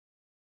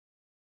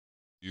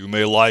You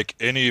may like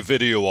any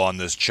video on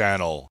this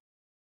channel,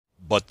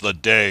 but the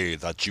day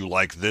that you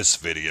like this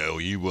video,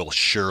 you will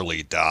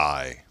surely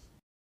die.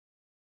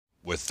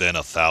 Within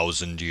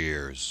 1,000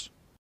 years.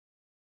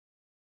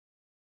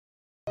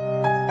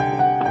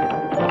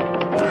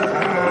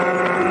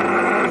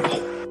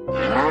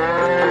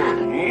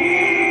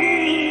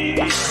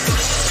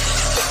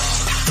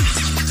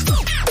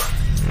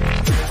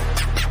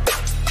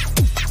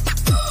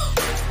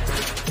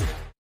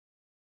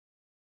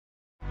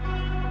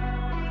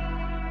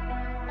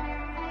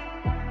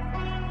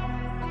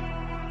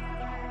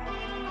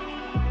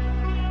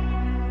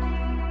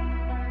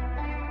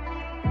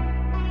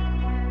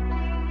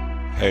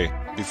 Hey,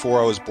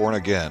 before I was born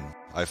again,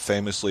 I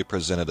famously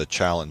presented a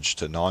challenge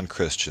to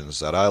non-Christians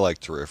that I like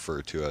to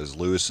refer to as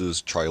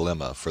Lewis's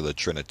trilemma for the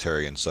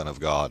Trinitarian Son of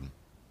God.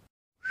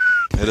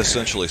 It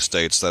essentially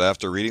states that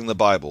after reading the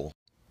Bible,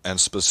 and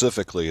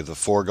specifically the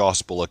four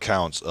gospel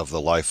accounts of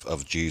the life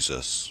of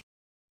Jesus,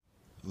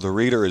 the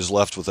reader is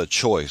left with a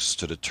choice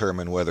to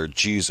determine whether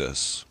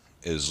Jesus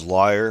is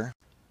liar,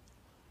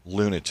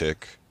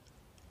 lunatic,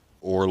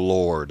 or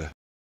Lord.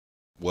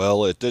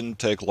 Well, it didn't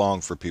take long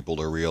for people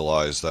to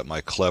realize that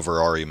my clever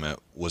argument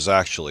was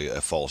actually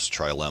a false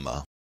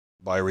trilemma.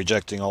 By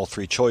rejecting all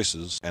three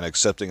choices and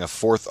accepting a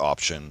fourth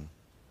option,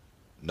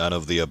 none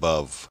of the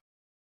above.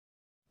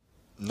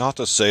 Not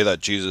to say that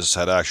Jesus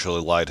had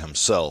actually lied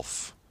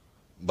himself,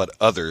 but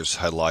others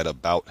had lied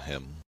about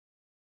him.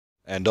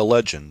 And a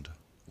legend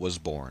was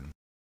born.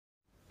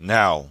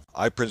 Now,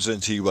 I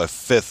present to you a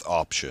fifth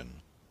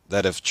option,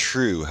 that if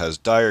true has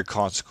dire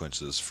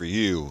consequences for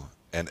you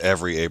and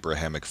every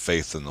Abrahamic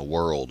faith in the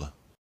world.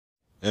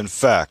 In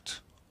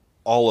fact,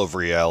 all of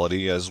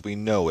reality as we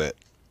know it.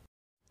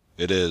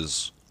 It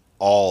is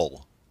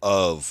all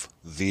of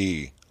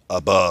the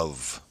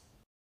above.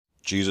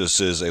 Jesus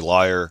is a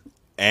liar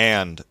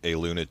and a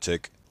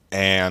lunatic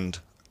and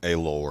a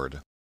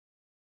Lord.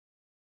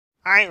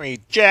 I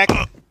reject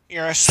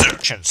your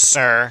assertion,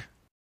 sir.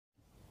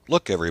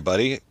 Look,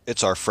 everybody,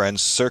 it's our friend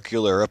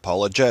Circular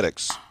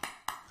Apologetics.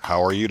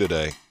 How are you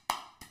today?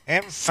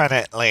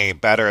 Infinitely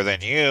better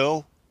than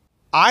you.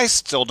 I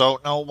still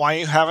don't know why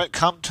you haven't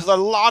come to the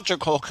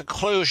logical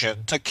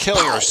conclusion to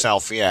kill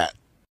yourself yet.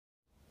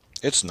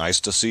 It's nice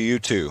to see you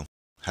too.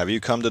 Have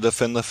you come to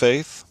defend the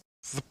faith?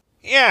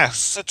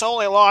 Yes, it's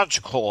only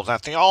logical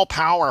that the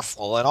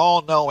all-powerful and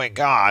all-knowing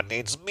God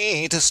needs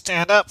me to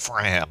stand up for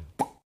him.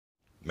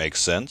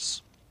 Makes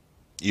sense.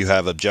 You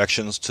have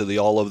objections to the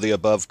all of the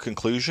above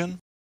conclusion?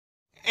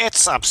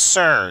 It's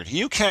absurd.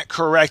 You can't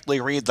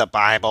correctly read the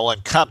Bible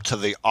and come to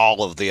the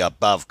all of the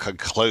above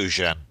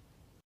conclusion.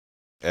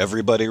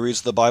 Everybody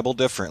reads the Bible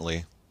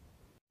differently.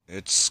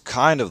 It's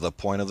kind of the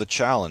point of the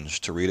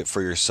challenge, to read it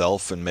for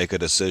yourself and make a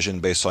decision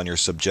based on your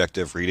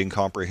subjective reading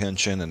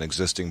comprehension and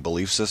existing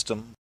belief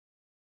system.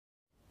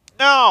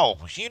 No,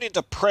 you need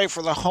to pray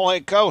for the Holy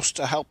Ghost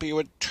to help you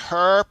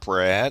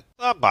interpret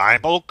the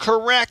Bible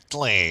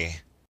correctly.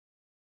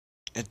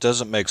 It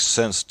doesn't make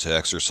sense to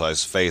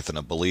exercise faith in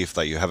a belief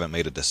that you haven't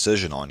made a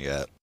decision on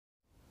yet.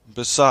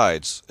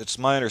 Besides, it's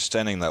my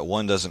understanding that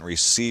one doesn't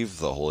receive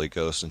the Holy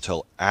Ghost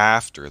until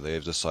after they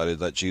have decided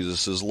that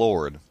Jesus is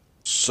Lord.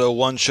 So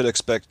one should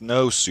expect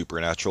no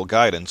supernatural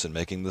guidance in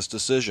making this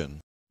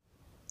decision.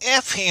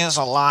 If he is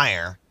a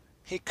liar,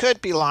 he could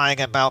be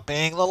lying about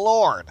being the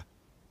Lord,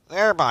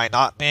 thereby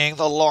not being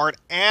the Lord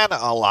and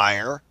a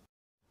liar,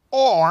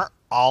 or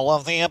all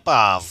of the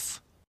above.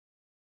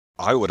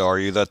 I would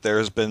argue that there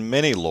has been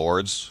many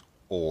lords,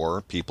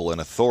 or people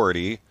in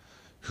authority,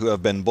 who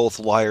have been both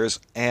liars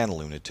and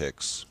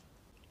lunatics.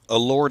 A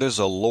lord is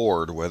a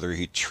lord whether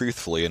he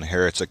truthfully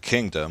inherits a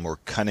kingdom or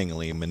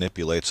cunningly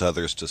manipulates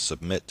others to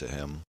submit to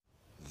him.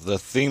 The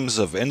themes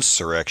of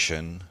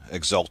insurrection,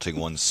 exalting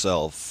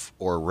oneself,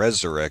 or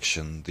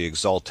resurrection, the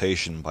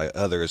exaltation by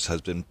others,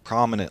 has been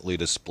prominently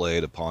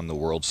displayed upon the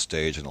world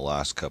stage in the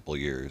last couple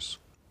years.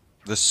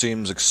 This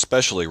seems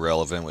especially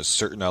relevant with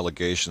certain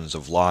allegations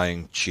of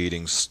lying,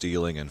 cheating,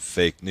 stealing, and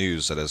fake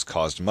news that has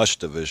caused much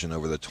division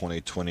over the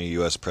 2020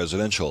 U.S.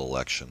 presidential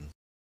election.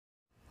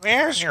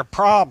 There's your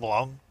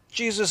problem.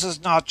 Jesus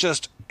is not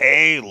just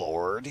a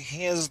Lord,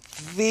 he is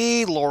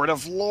the Lord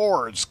of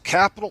Lords,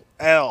 capital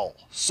L,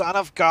 Son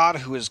of God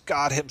who is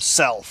God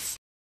himself.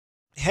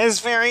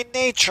 His very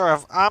nature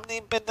of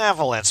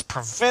omnibenevolence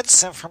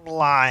prevents him from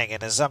lying,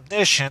 and his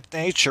omniscient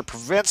nature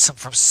prevents him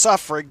from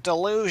suffering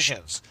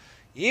delusions.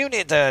 You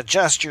need to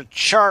adjust your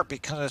chart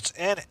because it's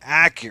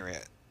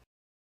inaccurate.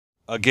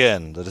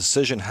 Again, the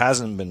decision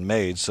hasn't been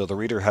made, so the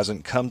reader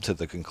hasn't come to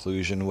the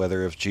conclusion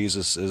whether if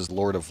Jesus is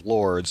Lord of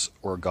Lords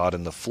or God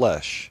in the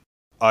flesh.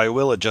 I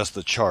will adjust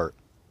the chart,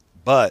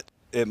 but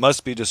it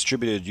must be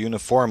distributed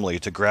uniformly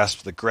to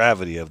grasp the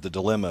gravity of the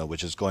dilemma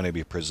which is going to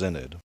be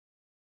presented.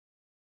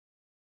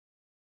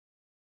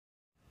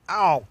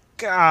 Oh,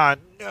 God,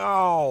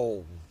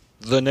 no.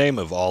 The name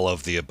of all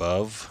of the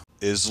above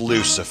is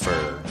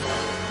Lucifer.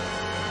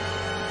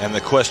 And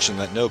the question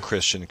that no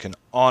Christian can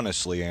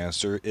honestly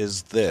answer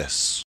is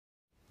this: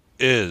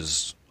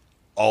 is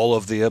all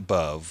of the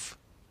above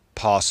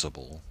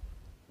possible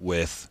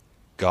with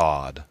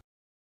God?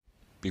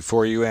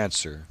 Before you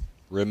answer,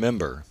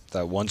 remember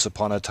that once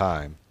upon a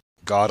time,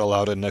 God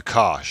allowed a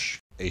Nakash,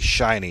 a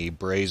shiny,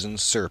 brazen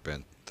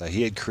serpent that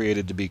he had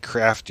created to be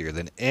craftier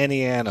than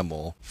any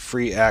animal,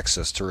 free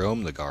access to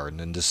roam the garden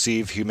and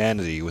deceive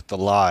humanity with the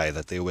lie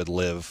that they would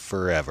live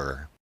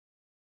forever.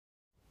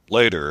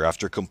 Later,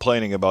 after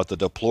complaining about the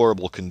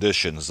deplorable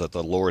conditions that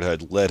the Lord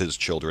had led his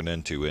children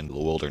into in the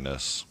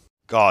wilderness,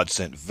 God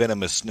sent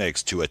venomous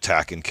snakes to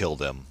attack and kill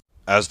them.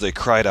 As they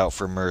cried out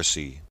for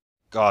mercy,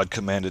 God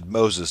commanded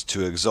Moses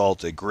to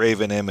exalt a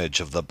graven image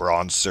of the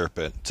bronze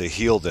serpent to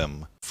heal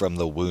them from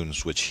the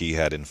wounds which he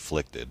had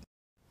inflicted.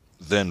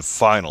 Then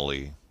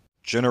finally,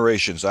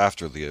 generations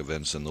after the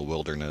events in the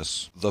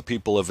wilderness, the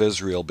people of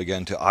Israel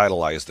began to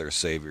idolize their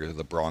savior,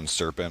 the bronze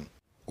serpent,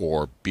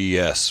 or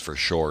BS for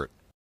short.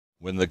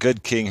 When the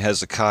good King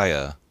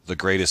Hezekiah, the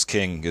greatest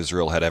king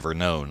Israel had ever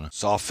known,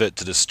 saw fit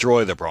to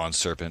destroy the bronze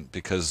serpent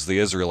because the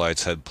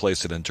Israelites had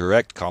placed it in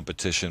direct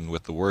competition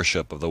with the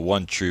worship of the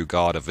one true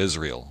God of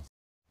Israel,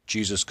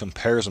 Jesus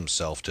compares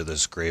himself to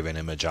this graven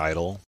image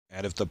idol,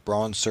 and if the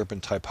bronze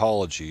serpent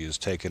typology is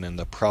taken in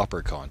the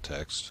proper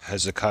context,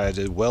 Hezekiah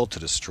did well to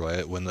destroy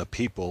it when the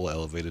people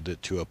elevated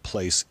it to a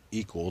place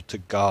equal to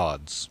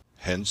God's,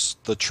 hence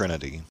the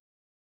Trinity.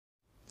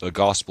 The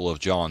Gospel of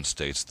John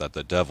states that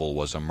the devil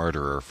was a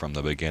murderer from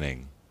the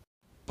beginning.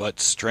 But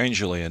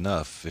strangely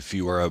enough, if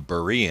you are a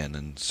Berean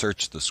and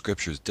search the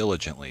scriptures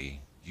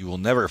diligently, you will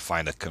never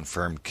find a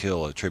confirmed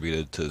kill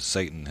attributed to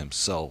Satan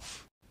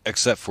himself,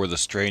 except for the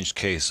strange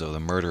case of the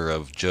murder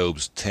of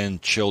Job's 10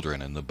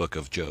 children in the book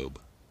of Job.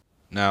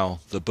 Now,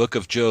 the book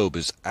of Job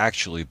is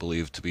actually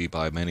believed to be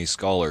by many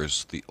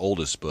scholars the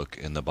oldest book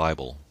in the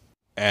Bible,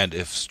 and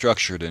if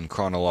structured in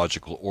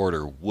chronological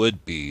order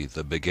would be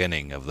the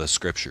beginning of the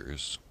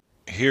scriptures.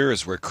 Here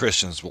is where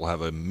Christians will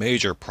have a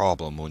major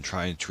problem when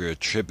trying to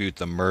attribute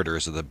the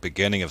murders of the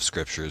beginning of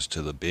scriptures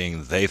to the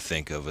being they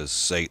think of as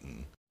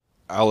Satan.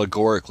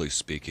 Allegorically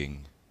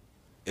speaking,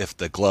 if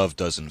the glove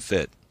doesn't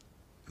fit,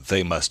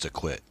 they must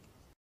acquit.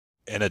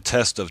 In a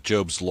test of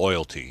Job's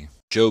loyalty,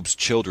 Job's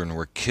children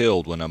were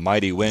killed when a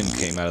mighty wind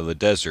came out of the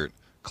desert,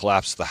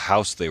 collapsed the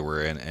house they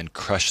were in, and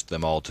crushed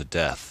them all to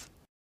death.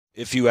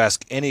 If you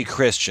ask any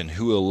Christian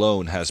who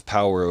alone has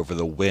power over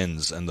the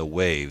winds and the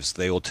waves,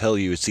 they will tell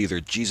you it's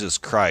either Jesus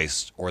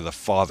Christ or the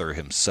Father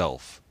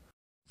himself.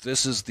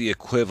 This is the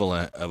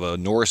equivalent of a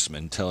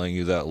Norseman telling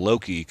you that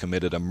Loki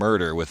committed a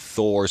murder with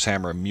Thor's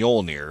hammer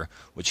Mjolnir,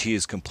 which he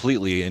is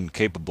completely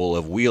incapable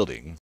of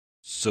wielding.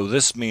 So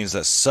this means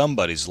that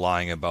somebody's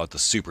lying about the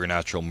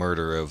supernatural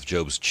murder of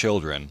Job's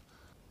children,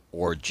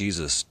 or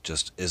Jesus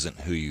just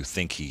isn't who you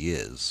think he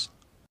is.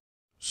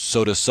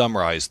 So to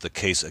summarize the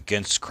case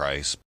against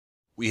Christ,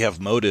 we have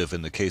motive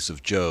in the case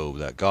of Job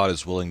that God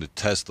is willing to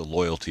test the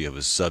loyalty of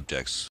his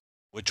subjects,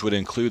 which would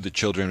include the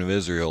children of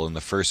Israel in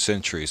the first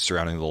century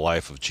surrounding the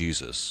life of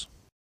Jesus.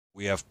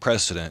 We have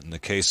precedent in the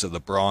case of the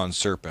bronze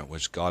serpent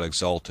which God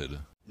exalted,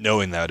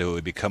 knowing that it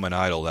would become an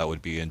idol that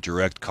would be in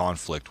direct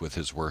conflict with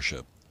his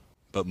worship.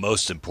 But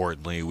most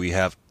importantly, we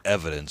have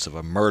evidence of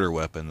a murder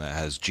weapon that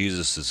has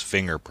Jesus'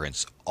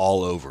 fingerprints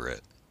all over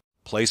it,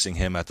 placing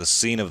him at the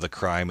scene of the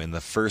crime in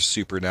the first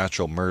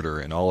supernatural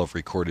murder in all of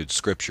recorded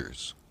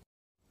scriptures.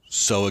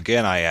 So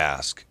again I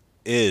ask,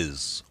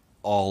 is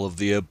all of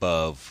the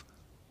above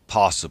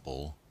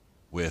possible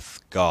with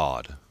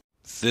God?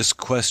 This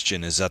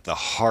question is at the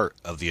heart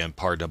of the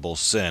unpardonable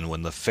sin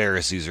when the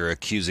Pharisees are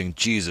accusing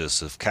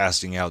Jesus of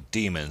casting out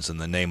demons in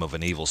the name of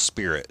an evil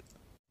spirit,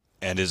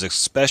 and is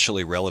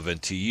especially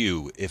relevant to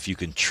you if you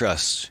can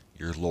trust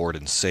your Lord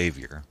and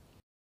Savior.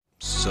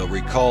 So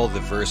recall the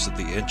verse at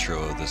the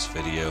intro of this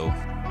video,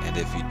 and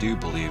if you do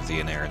believe the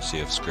inerrancy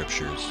of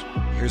scriptures,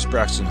 here's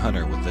Braxton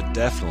Hunter with the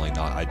definitely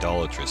not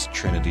idolatrous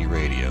Trinity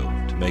Radio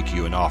to make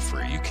you an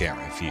offer you can't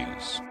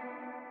refuse.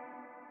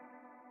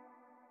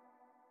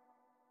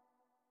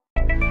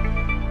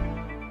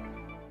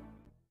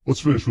 Let's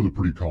finish with a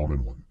pretty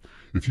common one.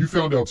 If you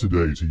found out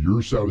today to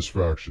your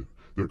satisfaction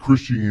that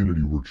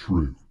Christianity were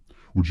true,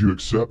 would you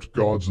accept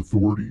God's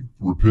authority,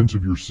 repent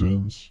of your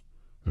sins,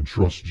 and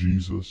trust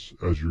Jesus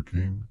as your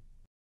King?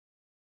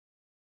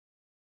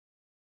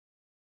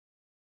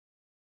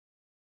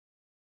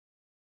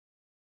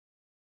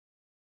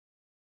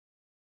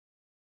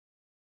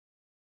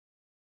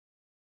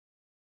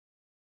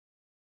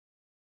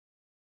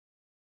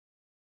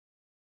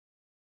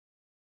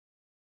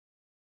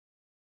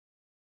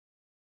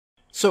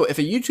 So if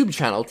a YouTube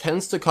channel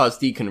tends to cause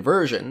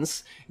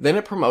deconversions, then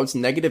it promotes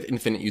negative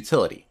infinite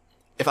utility.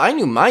 If I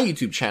knew my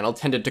YouTube channel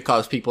tended to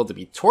cause people to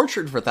be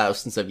tortured for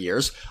thousands of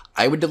years,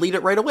 I would delete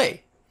it right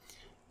away.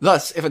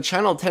 Thus, if a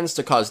channel tends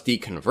to cause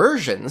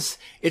deconversions,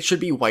 it should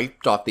be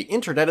wiped off the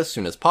internet as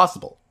soon as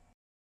possible.